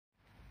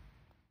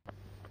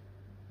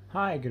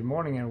Hi, good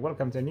morning and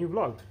welcome to a new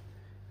vlog.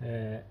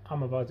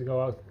 I'm about to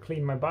go out and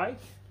clean my bike.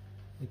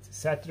 It's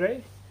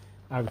Saturday.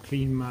 I've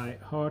cleaned my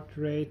heart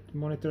rate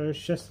monitor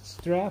chest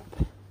strap.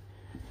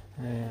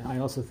 I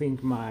also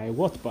think my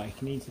watt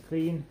bike needs a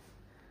clean.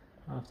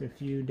 After a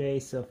few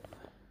days of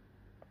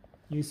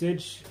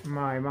usage,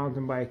 my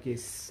mountain bike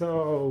is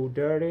so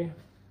dirty.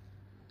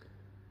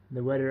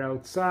 The weather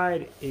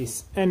outside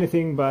is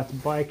anything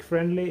but bike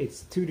friendly.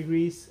 It's 2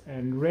 degrees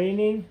and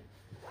raining.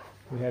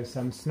 We have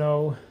some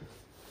snow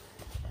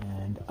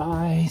and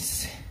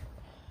ice.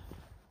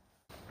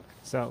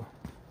 So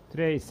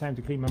today it's time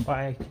to clean my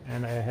bike,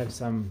 and I have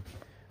some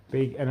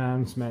big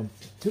announcement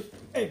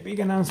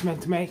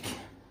to make.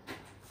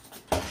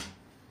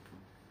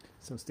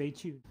 So stay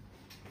tuned.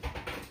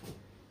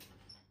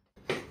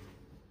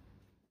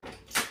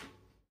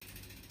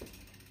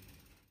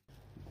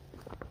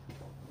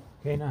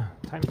 Okay, now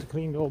time to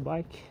clean the old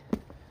bike.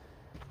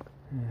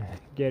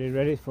 Get it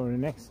ready for the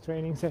next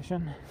training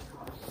session.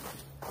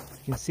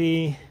 You can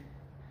see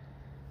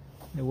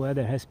the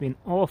weather has been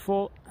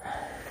awful.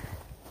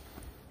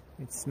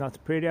 It's not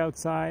pretty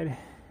outside.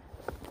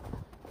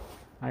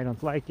 I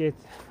don't like it.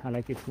 I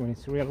like it when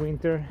it's real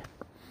winter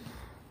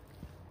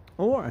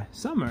or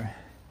summer.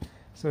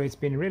 So it's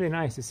been really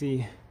nice to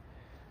see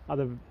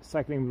other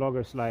cycling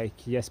vloggers like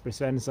Jesper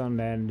Svensson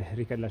and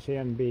Rickard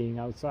Larsén being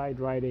outside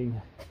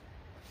riding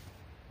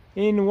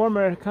in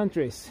warmer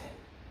countries,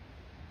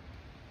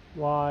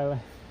 while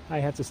I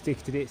have to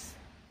stick to this.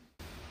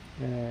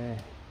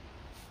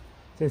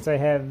 Since I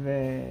have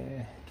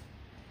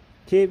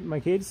my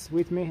kids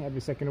with me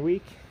every second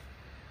week,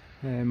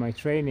 my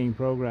training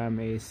program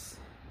is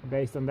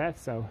based on that.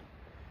 So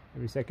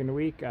every second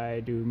week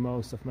I do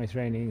most of my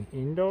training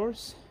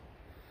indoors,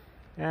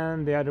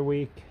 and the other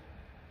week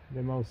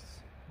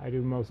I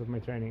do most of my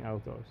training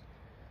outdoors.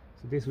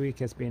 So this week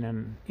has been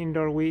an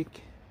indoor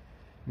week.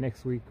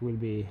 Next week will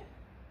be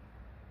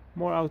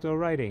more outdoor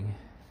riding.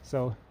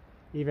 So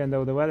even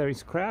though the weather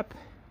is crap,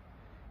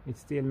 it's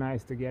still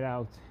nice to get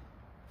out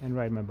and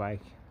ride my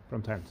bike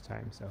from time to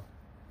time. So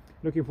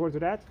looking forward to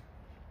that.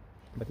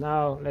 But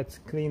now let's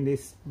clean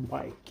this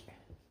bike.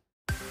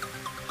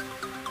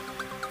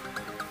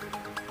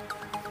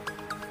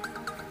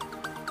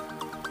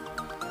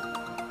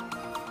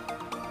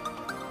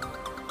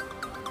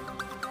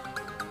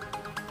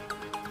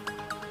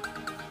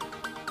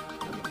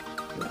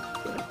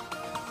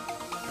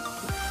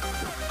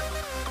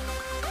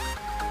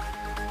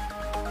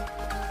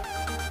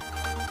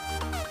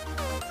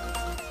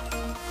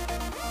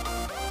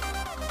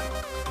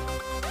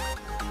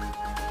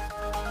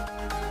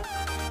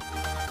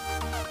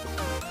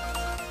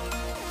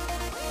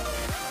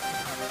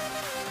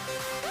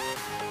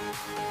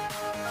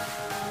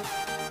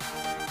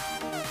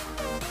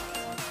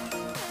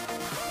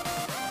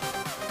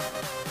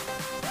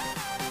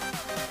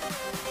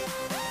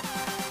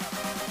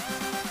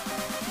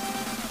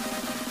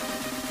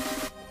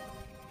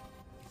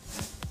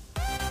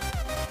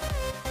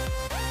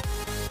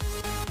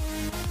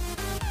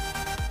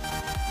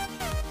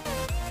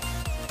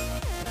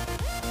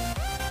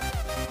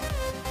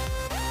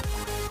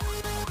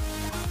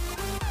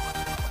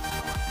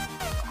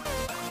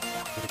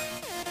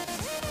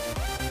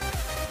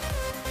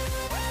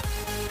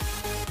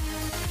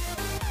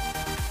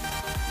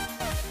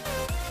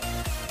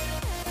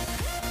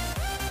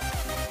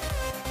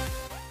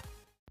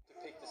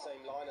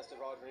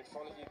 In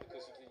front of you,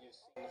 because you've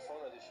seen the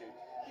front of the shoe,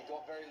 you've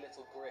got very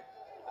little grip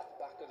at the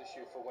back of the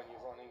shoe for when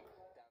you're running down.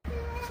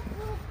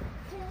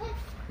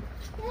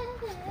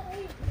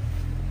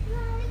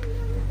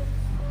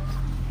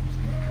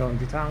 Going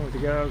to town with the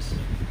girls.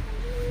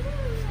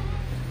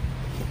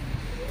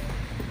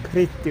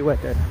 Pretty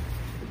weather.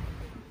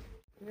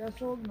 Jag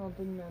såg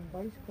någonting med en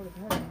bajskorv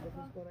här, men det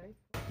finns bara ett.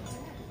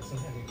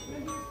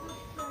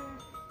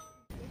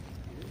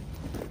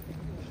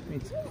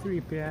 It's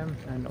 3 p.m.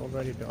 and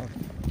already dark.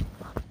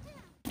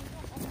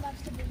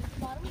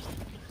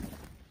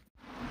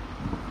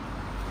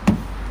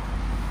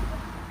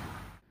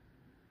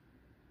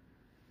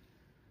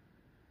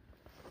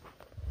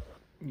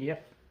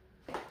 Yep,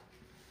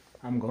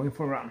 I'm going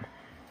for a run.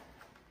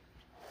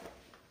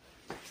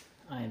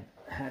 I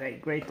had a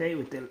great day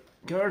with the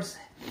girls.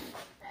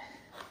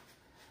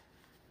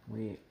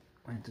 We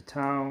went to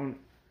town.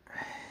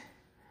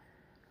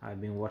 I've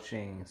been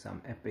watching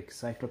some epic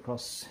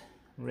cyclocross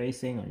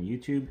racing on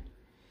YouTube,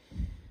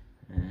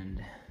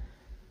 and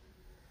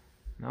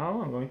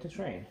now I'm going to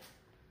train.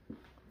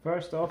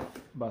 First off,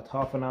 about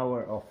half an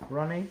hour of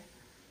running,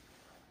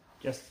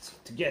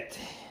 just to get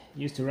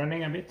used to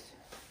running a bit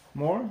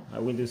more. I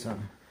will do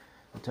some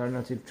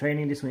alternative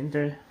training this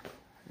winter,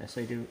 as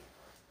I do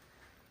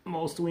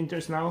most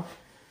winters now.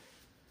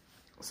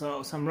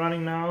 So some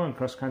running now and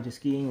cross-country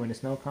skiing when the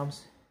snow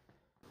comes.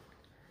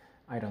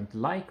 I don't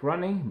like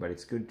running, but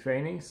it's good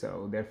training,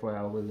 so therefore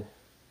I will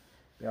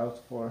be out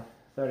for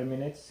 30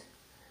 minutes.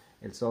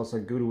 It's also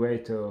a good way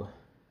to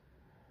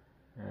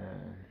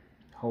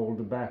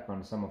hold back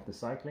on some of the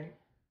cycling.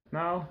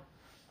 Now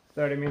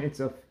 30 minutes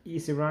of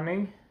easy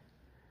running.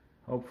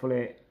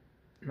 Hopefully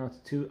not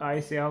too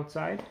icy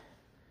outside.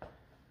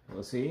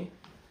 We'll see.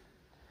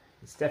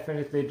 It's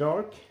definitely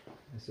dark,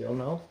 as you all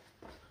know,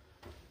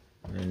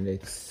 and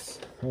it's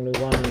only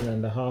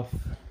 1.5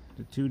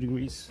 to 2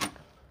 degrees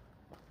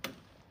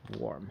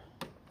warm.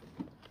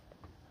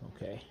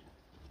 Okay,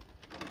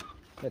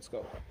 let's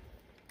go.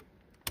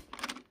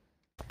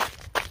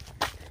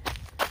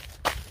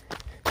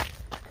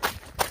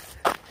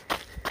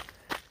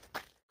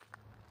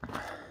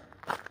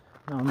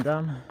 Now I'm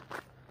done.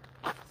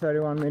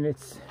 31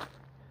 minutes,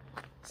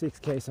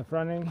 6Ks of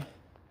running.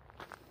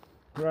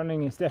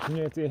 Running is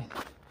definitely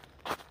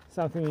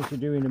something you should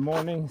do in the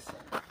mornings,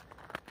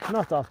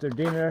 not after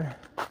dinner.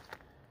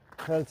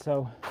 Felt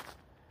so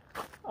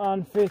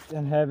unfit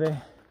and heavy.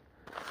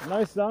 Now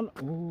it's done.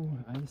 Ooh,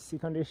 icy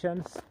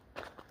conditions.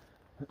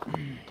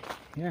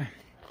 Yeah,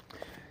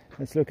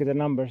 let's look at the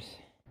numbers.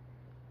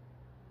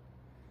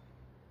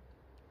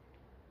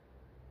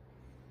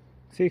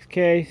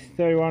 6K,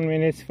 31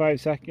 minutes,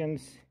 5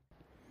 seconds.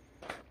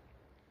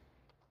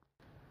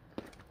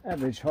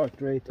 Average heart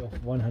rate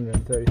of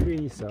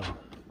 133, so,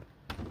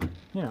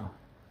 you know,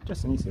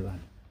 just an easy run.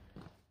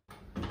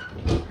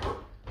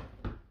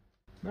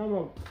 Now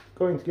I'm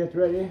going to get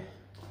ready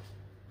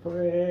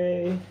for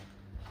a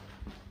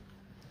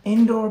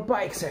indoor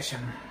bike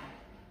session.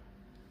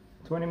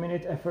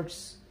 20-minute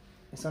efforts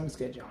is on the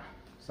schedule,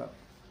 so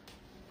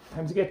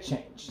time to get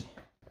changed.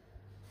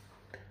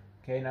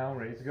 Okay, now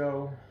ready to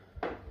go.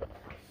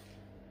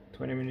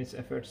 20 minutes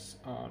efforts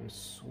on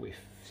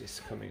Swift is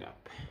coming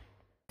up.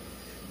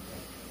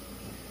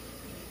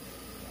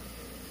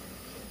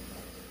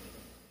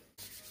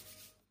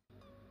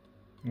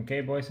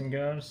 Okay, boys and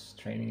girls,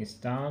 training is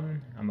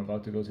done. I'm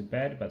about to go to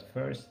bed, but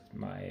first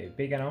my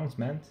big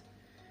announcement.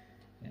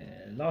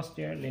 Last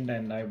year Linda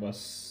and I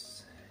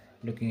was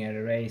looking at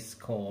a race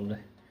called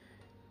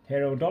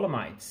Hero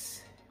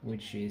Dolomites,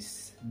 which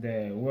is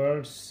the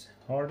world's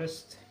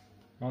hardest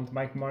mountain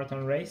bike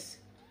marathon race.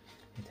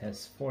 It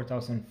has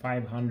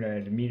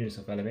 4,500 meters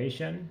of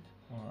elevation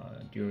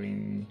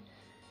during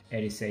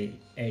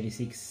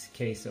 86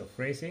 Ks of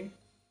racing.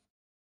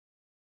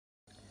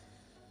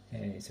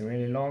 It's a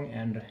really long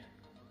and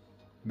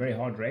very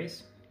hard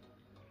race,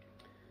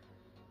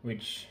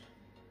 which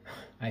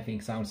I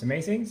think sounds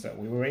amazing, so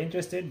we were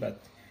interested,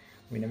 but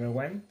we never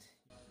went.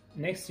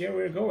 Next year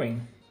we're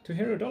going to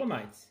Hero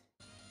Dolomites,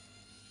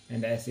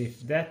 and as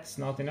if that's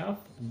not enough,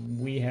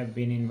 we have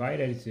been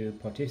invited to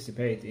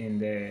participate in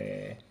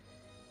the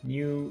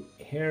new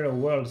Hero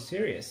World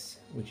Series,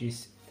 which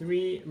is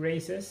 3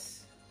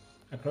 races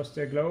across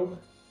the globe.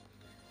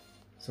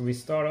 So we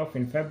start off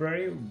in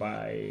February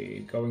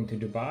by going to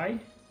Dubai.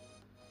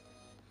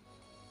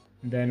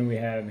 Then we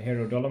have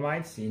Hero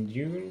Dolomites in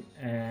June,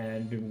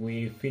 and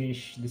we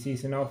finish the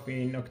season off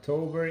in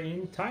October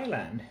in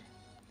Thailand.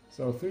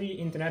 So 3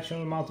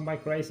 international mountain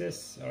bike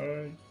races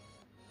are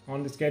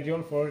on the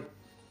schedule for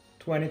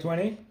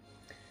 2020,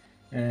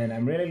 and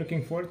I'm really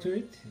looking forward to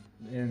it.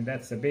 And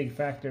that's a big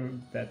factor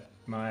that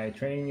my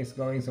training is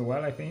going so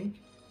well, I think.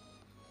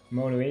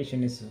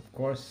 Motivation is of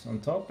course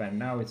on top, and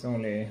now it's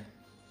only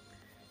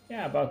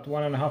about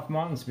 1.5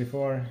 months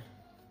before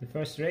the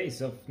first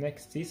race of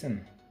next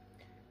season.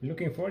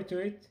 Looking forward to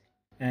it.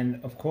 And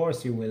of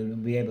course you will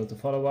be able to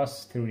follow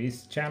us through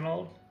this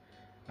channel.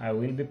 I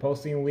will be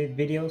posting with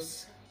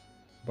videos,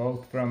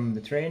 both from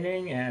the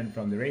training and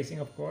from the racing,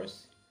 of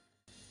course.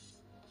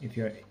 If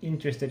you're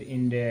interested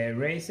in the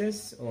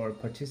races or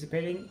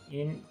participating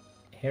in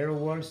Hero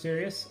World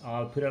Series,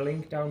 I'll put a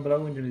link down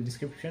below in the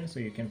description so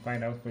you can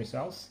find out for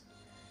yourselves.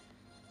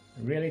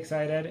 I'm really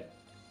excited,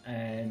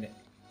 and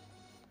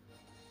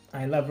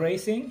I love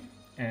racing,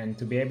 and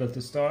to be able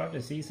to start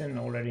the season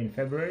already in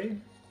February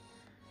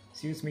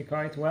suits me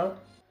quite well.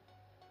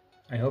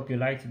 I hope you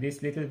liked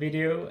this little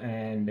video,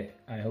 and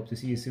I hope to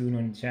see you soon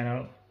on the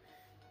channel.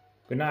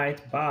 Good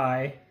night,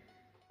 bye!